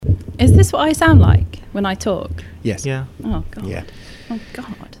Is this what I sound like when I talk? Yes. Yeah. Oh, God. Yeah. Oh,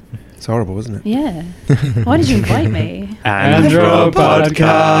 God. It's horrible, isn't it? Yeah. Why did you invite me? Andro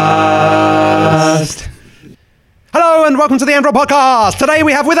Podcast. Hello and welcome to the Andro Podcast. Today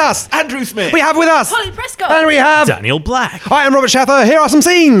we have with us Andrew Smith. We have with us Holly Prescott. and we have Daniel Black. I am Robert Shaffer. Here are some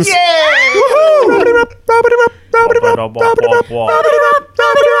scenes.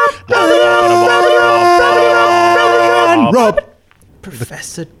 And Rob.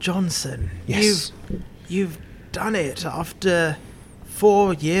 Professor Johnson. Yes. You've done it. After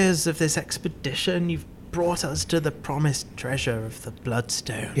 4 years of this expedition, you've brought us to the promised treasure of the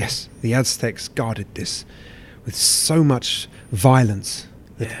Bloodstone. Yes, the Aztecs guarded this with so much violence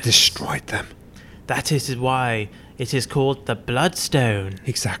that it Yes. destroyed them. That is why it is called the Bloodstone.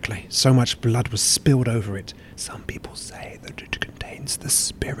 Exactly. So much blood was spilled over it. Some people say that it contains the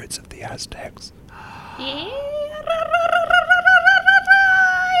spirits of the Aztecs.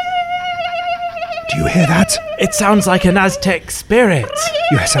 Do you hear that? It sounds like an Aztec spirit.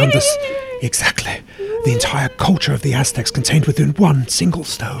 You sound this. Exactly. The entire culture of the Aztecs contained within one single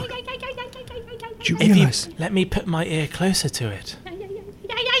stone. Do you If you realize? let me put my ear closer to it.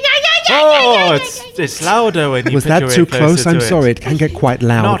 Oh, it's louder when you Was put that your too ear closer close? to I'm it. sorry. It can get quite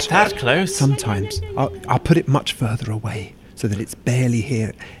loud. Not that close. Sometimes. I'll put it much further away so that it's barely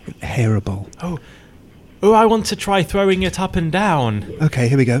hearable. Oh, I want to try throwing it up and down. Okay,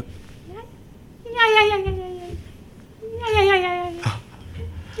 here we go.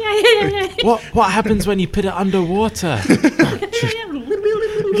 What happens when you put it underwater?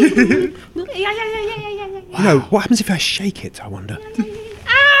 You know, what happens if I shake it, I wonder?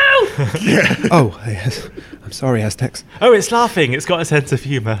 Oh, yes. I'm sorry, Aztecs. Oh, it's laughing. It's got a sense of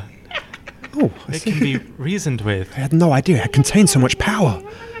humour. Oh, I It see. can be reasoned with. I had no idea it contained so much power.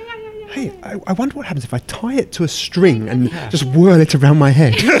 Hey, I wonder what happens if I tie it to a string and just whirl it around my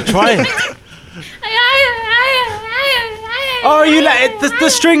head. Try it. Oh, you let it. The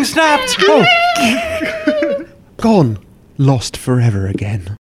string snapped. Oh. Gone. Lost forever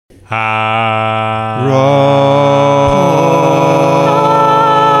again.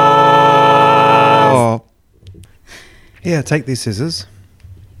 Here, take these scissors.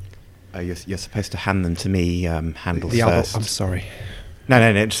 You're supposed to hand them to me, handles The other. first. I'm sorry. No,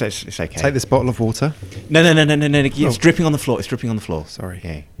 it's okay. Take this bottle of water. No. It's dripping on the floor. It's dripping on the floor. Sorry.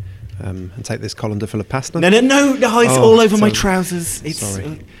 Yeah. And take this colander full of pasta. No. It's Oh, all over my so- trousers. It's.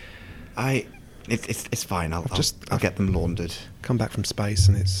 sorry. It's fine. I'll I've get them laundered. Come back from space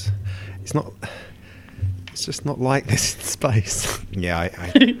and it's just not like this in space. Yeah,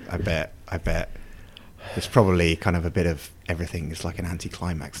 I bet. It's probably kind of a bit of everything. It's like an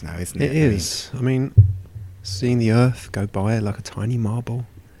anticlimax now, isn't it? It is. I mean, seeing the Earth go by like a tiny marble.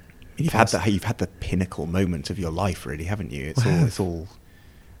 You've had the pinnacle moment of your life, really, haven't you? It's all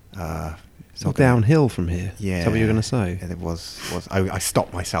downhill from here. Yeah. Is that what you're going to say? It was. I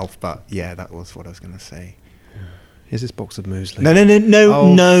stopped myself, but yeah, that was what I was going to say. Here's this box of muesli.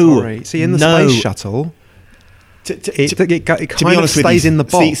 No. Sorry. See, in the space shuttle, it kind of stays in the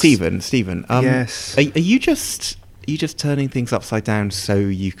box. Stephen. Yes. Are you just turning things upside down so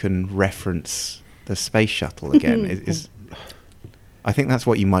you can reference the space shuttle again? I think that's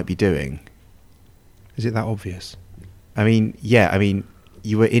what you might be doing. Is it that obvious? I mean,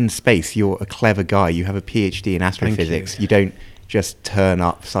 you were in space. You're a clever guy. You have a PhD in astrophysics. You don't just turn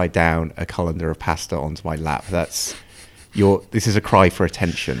upside down a colander of pasta onto my lap. This is a cry for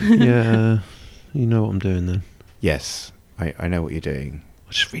attention. Yeah. You know what I'm doing then. Yes, I know what you're doing.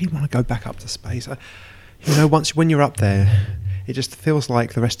 I just really want to go back up to space. When you're up there, it just feels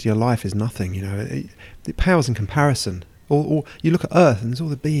like the rest of your life is nothing. It pales in comparison. Or you look at Earth and there's all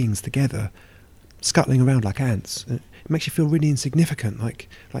the beings together, scuttling around like ants. It makes you feel really insignificant. Like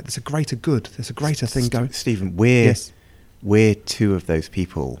there's a greater good. There's a greater thing going. Stephen, Yes. we're two of those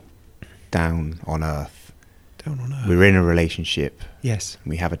people down on Earth. Down on Earth. We're in a relationship. Yes,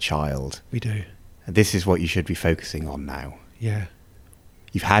 We have a child. we do. And this is what you should be focusing on now. Yeah.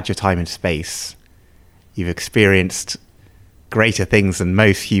 You've had your time in space. You've experienced greater things than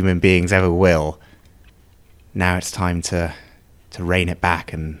most human beings ever will. Now it's time to rein it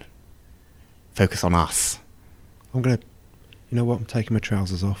back and focus on us. I'm going to... You know what? I'm taking my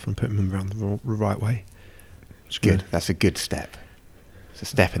trousers off and putting them around the right way. Good. That's a good step. It's a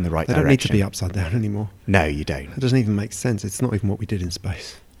step in the right They direction. don't need to be upside down anymore. No, you don't. It doesn't even make sense. It's not even what we did in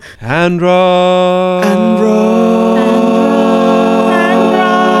space.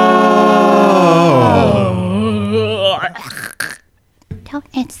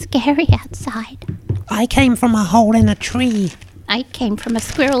 It's scary outside. I came from a hole in a tree. I came from a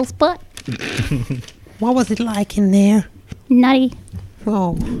squirrel's butt. What was it like in there? Nutty.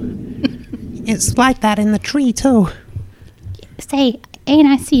 Oh, it's like that in the tree, too. Say, ain't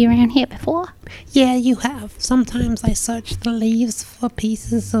I see you around here before? Yeah, you have. Sometimes I search the leaves for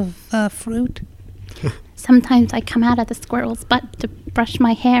pieces of fruit. Sometimes I come out of the squirrel's butt to brush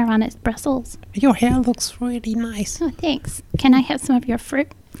my hair on its bristles. Your hair looks really nice. Oh, thanks. Can I have some of your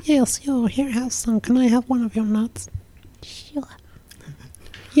fruit? Yes, here, have some. Can I have one of your nuts? Sure.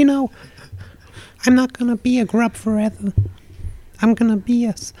 You know, I'm not gonna be a grub forever. I'm gonna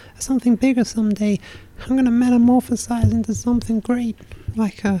be something bigger someday. I'm gonna metamorphosize into something great,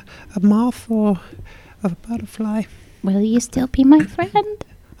 like a moth or a butterfly. Will you still be my friend?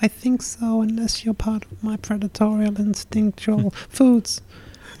 I think so, unless you're part of my predatorial instinctual foods.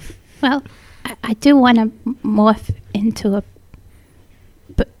 Well, I do want to morph into a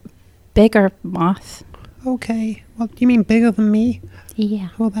bigger moth. Okay, well, you mean bigger than me? Yeah.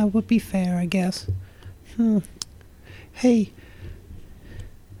 Well, that would be fair, I guess. Hey,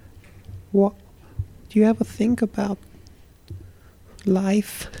 what? Do you ever think about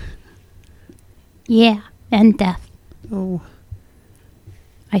life? Yeah, and death. Oh,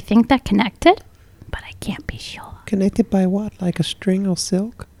 I think they're connected, but I can't be sure. connected by what? Like a string or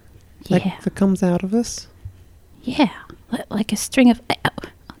silk? Like Yeah. that comes out of us? Yeah. Like a string of... Oh,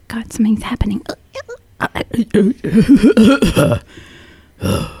 God, something's happening.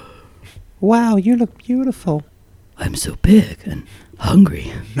 Wow, you look beautiful. I'm so big and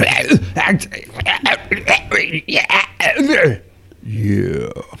hungry. Yeah.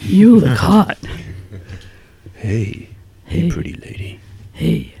 You look hot. Hey. Hey. Hey, pretty lady.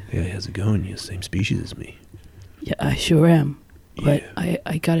 Hey. Hey, how's it going? You're the same species as me. Yeah, I sure am. But Yeah.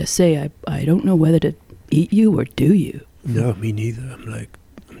 I gotta say, I don't know whether to eat you or do you. No, me neither.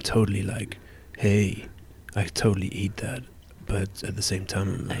 I'm totally like, hey, I could totally eat that. But at the same time,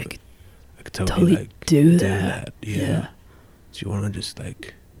 I'm I like, could I could totally like do that. Yeah. Do you want to just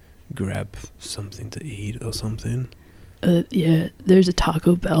like grab something to eat or something? Yeah, there's a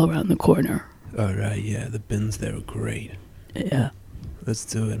Taco Bell around the corner. All right, yeah, the bins there are great. Yeah. Let's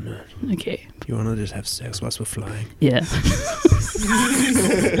do it, man. Okay. You want to just have sex whilst we're flying? Yeah.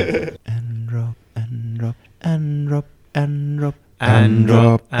 And drop, and drop, and drop, and drop. And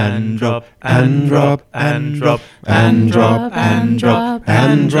drop, and drop, and drop, and drop, and drop, and drop,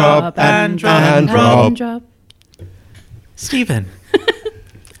 and drop, and drop, and drop. Stephen,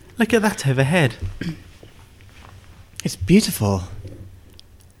 look at that overhead. It's beautiful.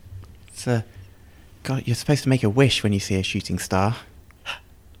 It's God, you're supposed to make a wish when you see a shooting star.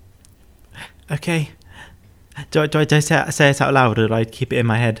 Okay. Do I say it out loud, or do I keep it in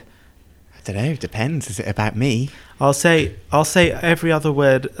my head? I don't know, depends. Is it about me? I'll say every other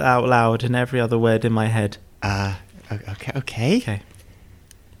word out loud and every other word in my head. Okay. Okay.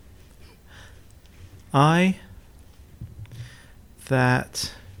 I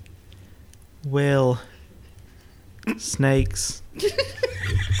that will snakes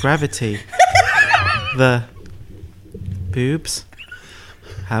gravity the boobs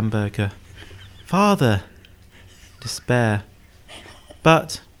hamburger father despair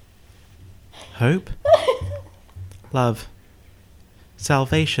but hope love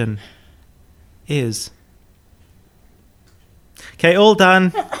salvation is okay. All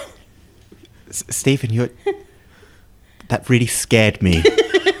done. Stephen, that really scared me.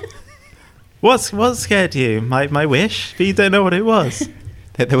 What scared you? My wish? But you don't know what it was.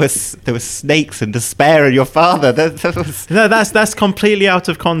 There was snakes and despair in your father. That was... No, that's completely out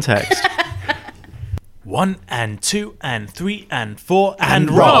of context. 1 and 2 and 3 and 4 and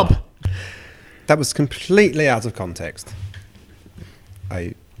Rob. That was completely out of context.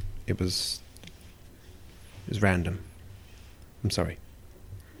 It was random. I'm sorry.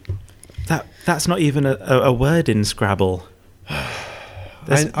 That's not even a word in Scrabble.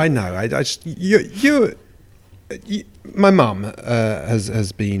 I know. I just you my mum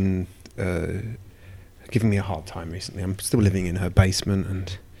has been giving me a hard time recently. I'm still living in her basement,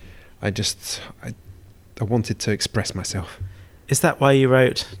 and I wanted to express myself. Is that why you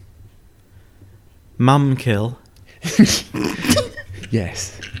wrote Mum Kill?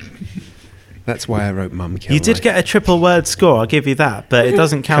 Yes. That's why I wrote Mum Kill. You did get a triple word score, I'll give you that, but it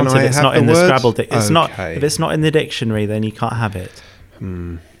doesn't count Can if I it's have not the in the word? Scrabble. Okay. If it's not in the dictionary, then you can't have it.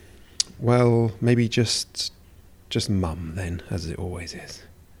 Well, maybe just mum then, as it always is.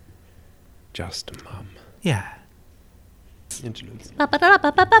 Just mum. Yeah. Interludes.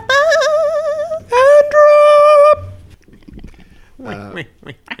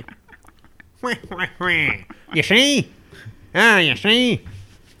 You see? You see?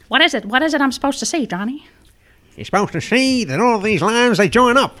 What is it? What is it I'm supposed to see, Johnny? You're supposed to see that all these lines, they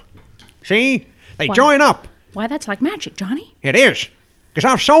join up. See? They Wow. join up. Why, that's like magic, Johnny. It is. Because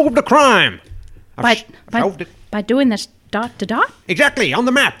I've solved the crime. I've solved it. By doing this dot to dot? Exactly, on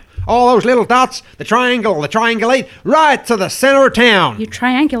the map. All those little dots, the triangulate, right to the center of town. You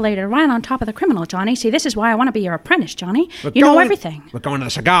triangulated right on top of the criminal, Johnny. See, this is why I want to be your apprentice, Johnny. You know everything. We're going to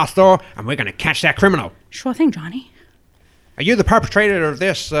the cigar store, and we're going to catch that criminal. Sure thing, Johnny. Are you the perpetrator of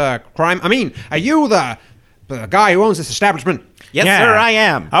this crime? I mean, are you the guy who owns this establishment? Yes, Yeah. sir, I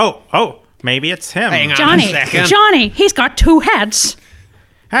am. Oh, maybe it's him. Hang on Johnny, a second. Johnny, he's got 2 heads.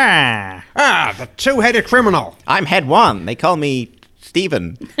 Ah, The two-headed criminal. I'm head 1. They call me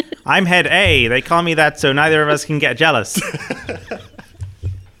Steven. I'm head A. They call me that so neither of us can get jealous.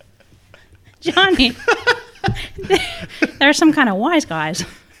 Johnny, they're some kind of wise guys.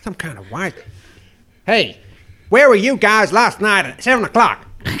 Some kind of white. Hey, where were you guys last night at 7 o'clock?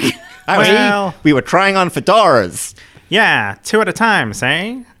 Well, We were trying on fedoras. yeah, 2 at a time,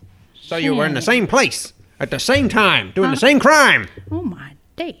 say? So you were in the same place at the same time, doing the same crime. Oh, my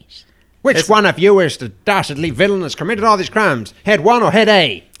days. Which one of you is the dastardly villain that's committed all these crimes? Head 1 or head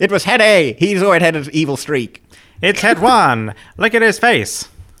A? It was head A. He's always had an evil streak. It's head 1. Look at his face.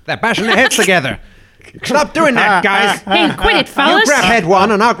 They're bashing their heads together. Stop doing that, guys. Hey, quit it, You fellas. grab head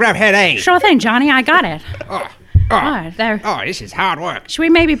 1 and I'll grab head A. Sure thing, Johnny. I got it. All right, there. Oh, this is hard work. Should we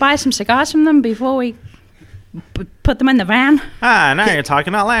maybe buy some cigars from them before we put them in the van? Now you're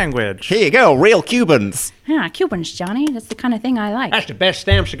talking our language. Here you go, real Cubans. Yeah, Cubans, Johnny. That's the kind of thing I like. That's the best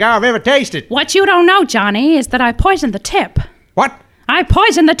damn cigar I've ever tasted. What you don't know, Johnny, is that I poisoned the tip. What? I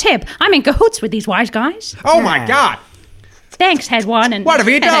poisoned the tip. I'm in cahoots with these wise guys. Oh, my God. Thanks, Head 1 and What have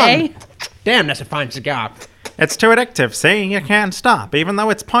you Head done? A. Damn, that's a fine cigar. It's too addictive, see? You can't stop, even though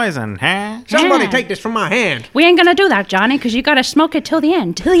it's poison, huh? Somebody Yeah. take this from my hand. We ain't gonna do that, Johnny, because you gotta smoke it till the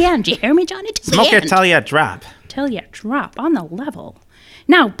end. Till the end. You hear me, Johnny? Till Smoke the it end. till you drop. Till you drop on the level.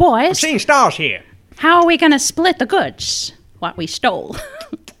 Now, boys, Seeing stars here. how are we gonna split the goods? What we stole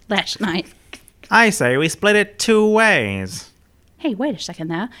last night. I say we split it 2 ways. Hey, wait a second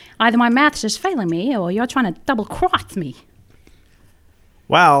there. Either my maths is failing me or you're trying to double cross me.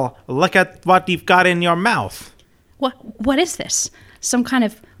 Well, look at what you've got in your mouth. What is this? Some kind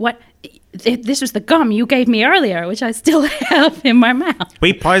of what? This was the gum you gave me earlier, which I still have in my mouth.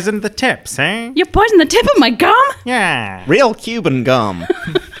 We poisoned the tips, eh? You poisoned the tip of my gum? Yeah. Real Cuban gum.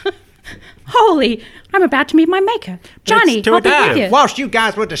 Holy, I'm about to meet my maker. Johnny, too I'll be with addictive. you. Whilst you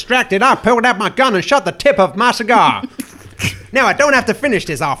guys were distracted, I pulled out my gun and shot the tip of my cigar. Now I don't have to finish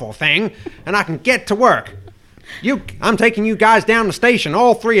this awful thing, and I can get to work. I'm taking you guys down the station,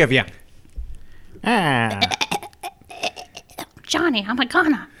 all 3 of you. Ah. Johnny, I'm a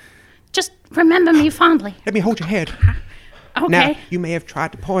goner. Just remember me fondly. Let me hold your head. Okay. Now, you may have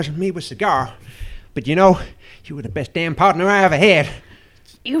tried to poison me with cigar, but you know, you were the best damn partner I ever had.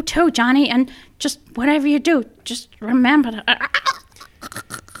 You too, Johnny, and just whatever you do, just remember to...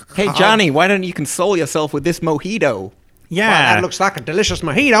 Hey, Johnny, why don't you console yourself with this mojito? Yeah. Well, that looks like a delicious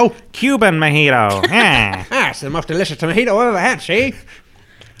mojito. Cuban mojito. Yeah. That's the most delicious mojito I've ever had, see?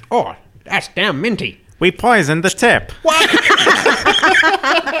 Oh, that's damn minty. We poisoned the tip.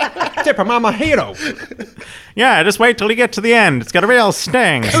 Tip of my mojito. Yeah, just wait till you get to the end. It's got a real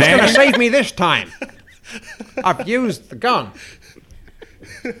sting. Who's going to see? save me this time? I've used the gun.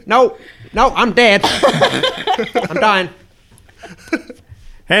 No, I'm dead. I'm dying.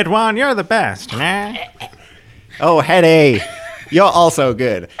 Head 1, you're the best, nah? Oh, head A. You're also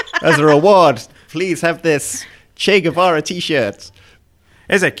good. As a reward, please have this Che Guevara t-shirt.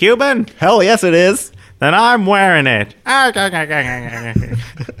 Is it Cuban? Hell yes, it is. Then I'm wearing it.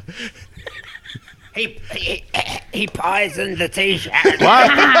 He poisoned the t-shirt.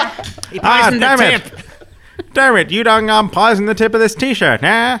 What? He poisoned the damn tip. it. Damn it, you done poisoned the tip of this t-shirt,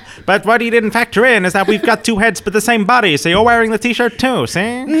 huh? But what you didn't factor in is that we've got 2 heads but the same body, so you're wearing the t-shirt too,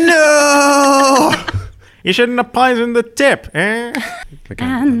 see? No! You shouldn't have poisoned the tip, eh?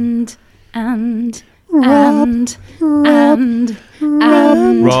 And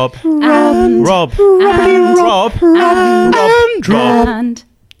Rob.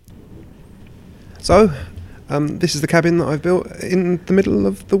 So, this is the cabin that I've built in the middle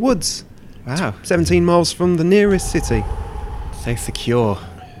of the woods. Wow, 17 miles from the nearest city. so secure.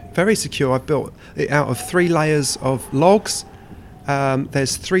 Very secure. I've built it out of 3 layers of logs.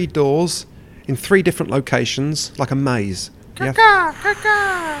 There's 3 doors in 3 different locations, like a maze.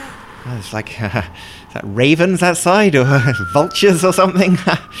 Oh, it's like, is that ravens outside or vultures or something?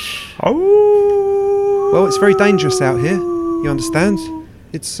 Well, it's very dangerous out here. You understand?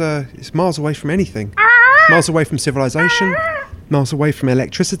 It's miles away from anything. Miles away from civilization. Miles away from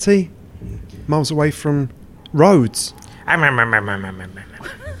electricity. Miles away from roads.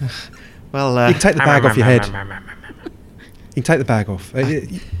 Well, You can take the bag off your head. You can take the bag off.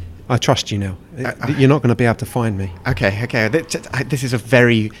 I trust you now. You're not going to be able to find me. Okay. This is a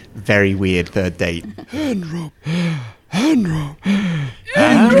very, very weird third date. Hand rob.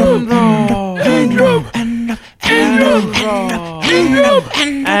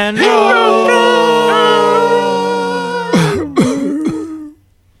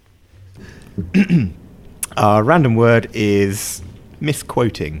 Our random word is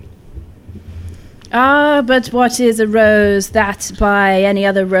misquoting. But what is a rose that by any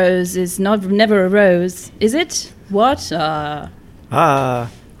other rose is never a rose? Is it? What?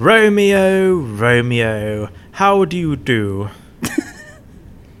 Romeo, Romeo, how do you do?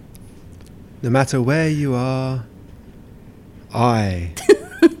 No matter where you are, I.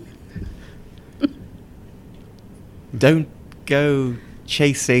 Don't go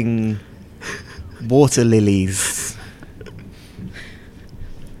chasing water lilies.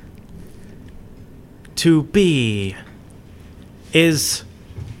 To be is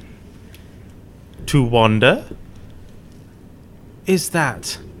to wander? Is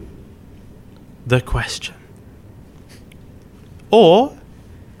that the question? Or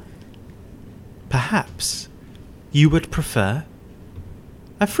perhaps you would prefer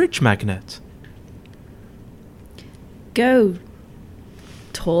a fridge magnet? Go,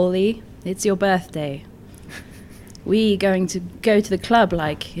 Tawley. It's your birthday. We going to go to the club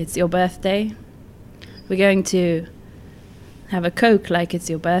like it's your birthday. We're going to have a Coke like it's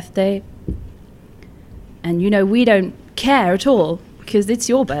your birthday. And we don't care at all because it's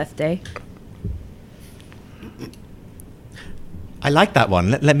your birthday. I like that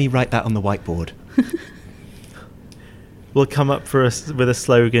one. Let me write that on the whiteboard. We'll come up with a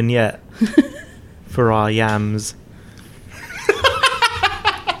slogan yet for our yams.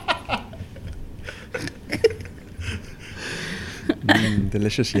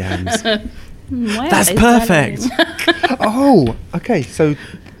 Delicious yams. That's perfect. Oh, okay. So,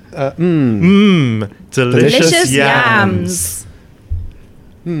 delicious yams.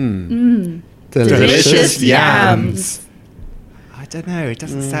 Delicious yams. I don't know. It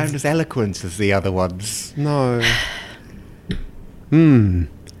doesn't sound as eloquent as the other ones. No.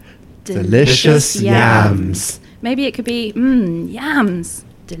 Delicious yams. Maybe it could be yams.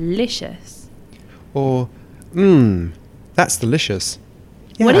 Delicious. Or that's delicious.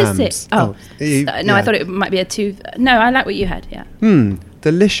 What is it? Oh, no, I thought it might be a two. No, I like what you had. Yeah.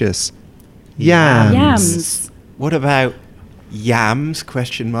 Delicious yams. Yams. What about yams? ?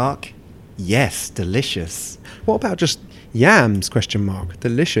 Yes, delicious. What about just yams ?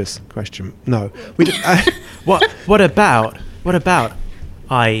 Delicious ? No. We What about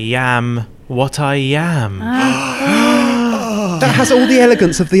I am what I am? That has all the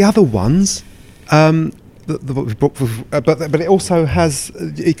elegance of the other ones. But it also has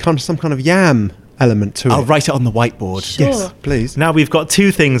some kind of yam element to it. I'll write it on the whiteboard. Sure. Yes, please. Now we've got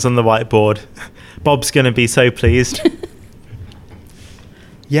two things on the whiteboard. Bob's going to be so pleased.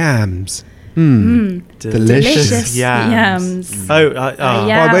 Yams. Delicious yams. yams. Well,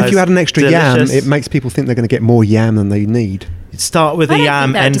 if you add an extra yam, it makes people think they're going to get more yam than they need. Start with a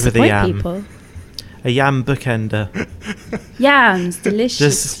yam, end with a yam. People. A yam bookender. Yams,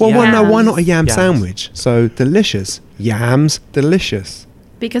 delicious. Well, no, why not a yam sandwich? So delicious. Yams, delicious.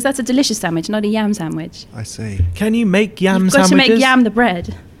 Because that's a delicious sandwich, not a yam sandwich. I see. Can you make yam You've got sandwiches? to make yam the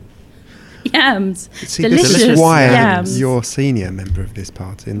bread. Yams. See, delicious this is why yams. you're senior member of this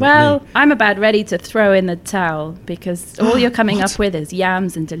party. Well, I'm about ready to throw in the towel because all you're coming up with is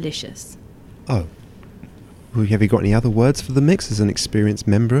yams and delicious. Oh. Well, have you got any other words for the mix as an experienced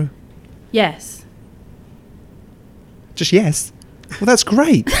member? Yes. Just yes. Well, that's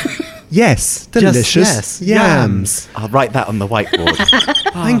great. Yes, delicious yes. yams. I'll write that on the whiteboard.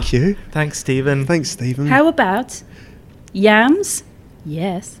 Thank you. Thanks, Stephen. Thanks, Stephen. How about yams?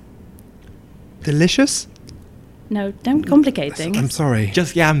 Yes. Delicious? No, don't complicate things. I'm sorry.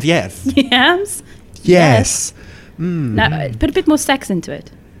 Just yams, yes. Yams? Yes. No, put a bit more sex into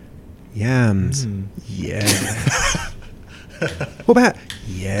it. Yams. Yeah. What about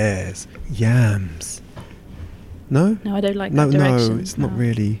yes, yams? No? No, I don't like No, that direction. no, it's not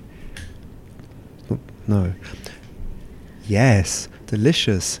really. No. Yes,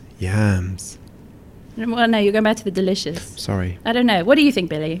 delicious yams. Well, no, you're going back to the delicious. Sorry. I don't know. What do you think,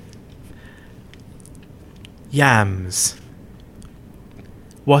 Billy? Yams.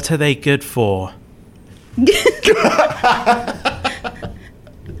 What are they good for?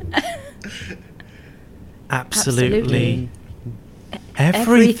 Absolutely.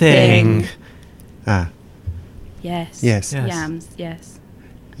 Everything. Ah, Yes. Yes. Yes. Yams, yes.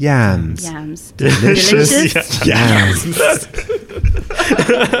 yams. Yams. Delicious yams.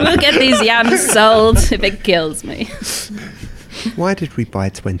 We'll get these yams sold if it kills me. Why did we buy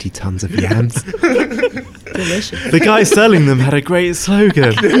 20 tons of yams? Delicious. The guy selling them had a great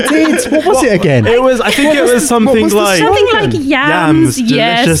slogan. What was it again? It was. I think it was something was the like Something like yams.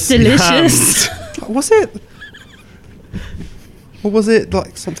 Yes, delicious. yams. Was it? Or was it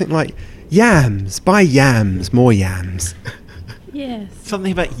like something like yams? Buy yams, more yams. Yes.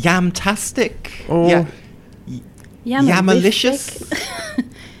 Something about yamtastic. Or Yamalicious.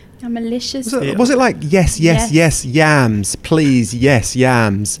 Yamalicious. was it like yes, yams, please, yes,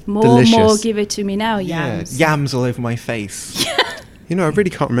 yams, More, delicious. give it to me now, yams. Yeah, yams all over my face. You know, I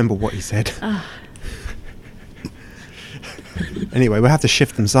really can't remember what he said. Anyway, we'll have to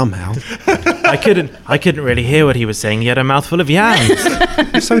shift them somehow. I couldn't really hear what he was saying. He had a mouthful of yams.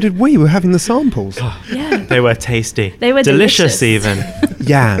 So did we. We're having the samples. Yeah. They were tasty. They were delicious even.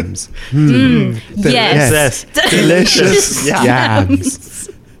 Yams. Yes. Delicious yams.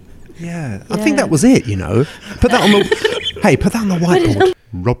 Yeah, I think that was it, you know. Put that on the whiteboard.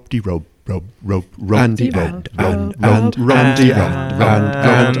 Rob-de rob, rob, rob, Randy rob, Rob, and Randy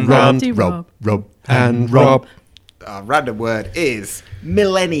Rob, Rob, and Rob. Our random word is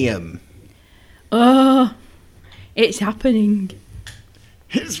millennium. Oh, it's happening.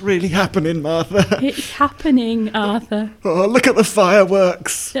 It's really happening, Martha. It's happening, Arthur. Oh, look at the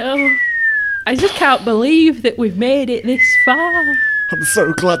fireworks. Oh, I just can't believe that we've made it this far. I'm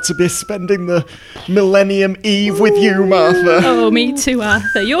so glad to be spending the Millennium Eve with you, Martha. Oh, me too,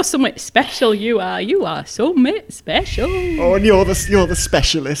 Arthur. You're something special, you are. You are something special. Oh, and you're the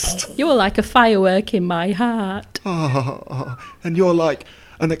specialist. You're like a firework in my heart. Oh, and you're like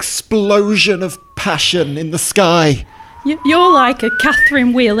an explosion of passion in the sky. You're like a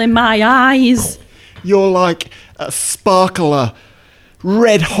Catherine wheel in my eyes. You're like a sparkler,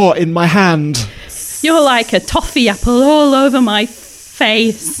 red hot in my hand. You're like a toffee apple all over my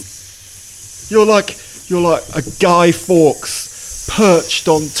face. You're like a Guy Fawkes perched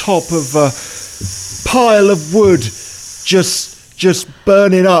on top of a pile of wood, just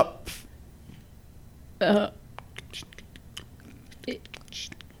burning up.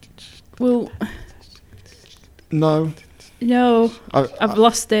 Well, No, I've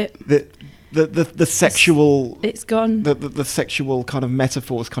lost it. the sexual. It's gone. The sexual kind of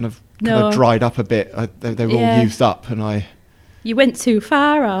metaphors kind of No. dried up a bit. They were Yeah. all used up, and You went too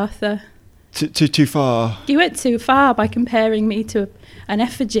far, Arthur. too far. You went too far by comparing me to an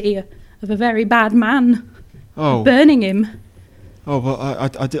effigy of a very bad man, Oh, burning him. well,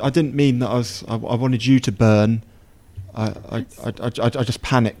 I didn't mean that. I wanted you to burn. I just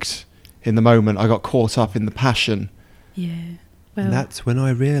panicked in the moment. I got caught up in the passion. Yeah. Well, And that's when I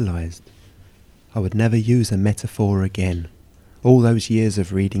realised I would never use a metaphor again. All those years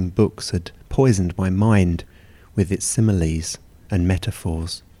of reading books had poisoned my mind with its similes and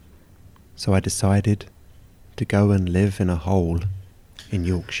metaphors. So I decided to go and live in a hole in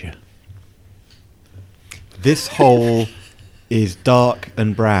Yorkshire. This hole is dark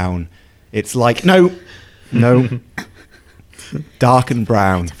and brown. It's like no, dark and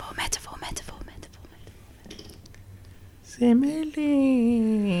brown. metaphor.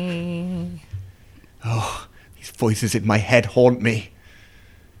 Simile. Oh, these voices in my head haunt me.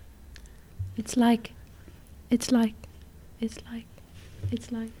 It's like.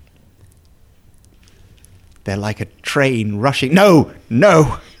 They're like a train rushing. No.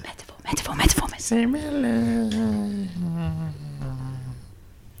 Metaphor.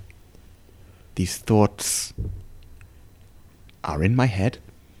 These thoughts are in my head.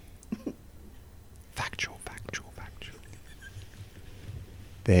 Factual.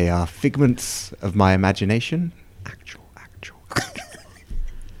 They are figments of my imagination. Actual.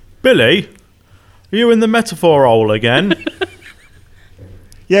 Billy, are you in the metaphor hole again?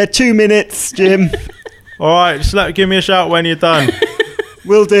 Yeah, 2 minutes, Jim. All right, just give me a shout when you're done.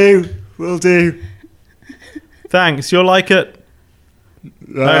 Will do. Thanks. You're like it.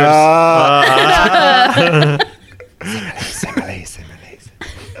 Similes.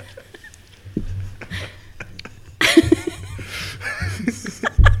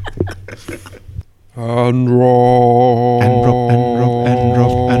 And Rob.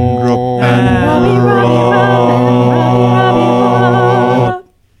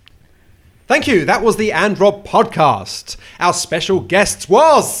 Thank you. That was the And Rob podcast. Our special guests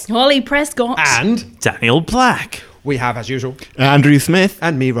was Holly Prescott. and Daniel Black. we have, as usual, Andrew Smith.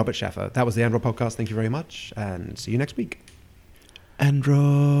 and me, Robert Shaffer. That was the And Rob podcast. Thank you very much, and see you next week.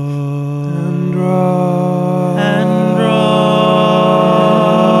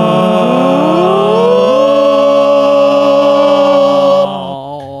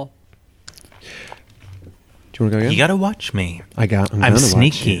 Do you want to go again? You gotta watch me. I'm I'm gonna watch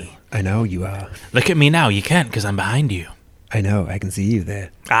sneaky. you. I know you are. Look at me now. You can't because I'm behind you. I know, I can see you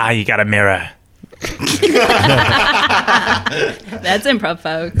there. Ah, you got a mirror. That's improv,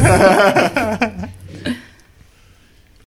 folks.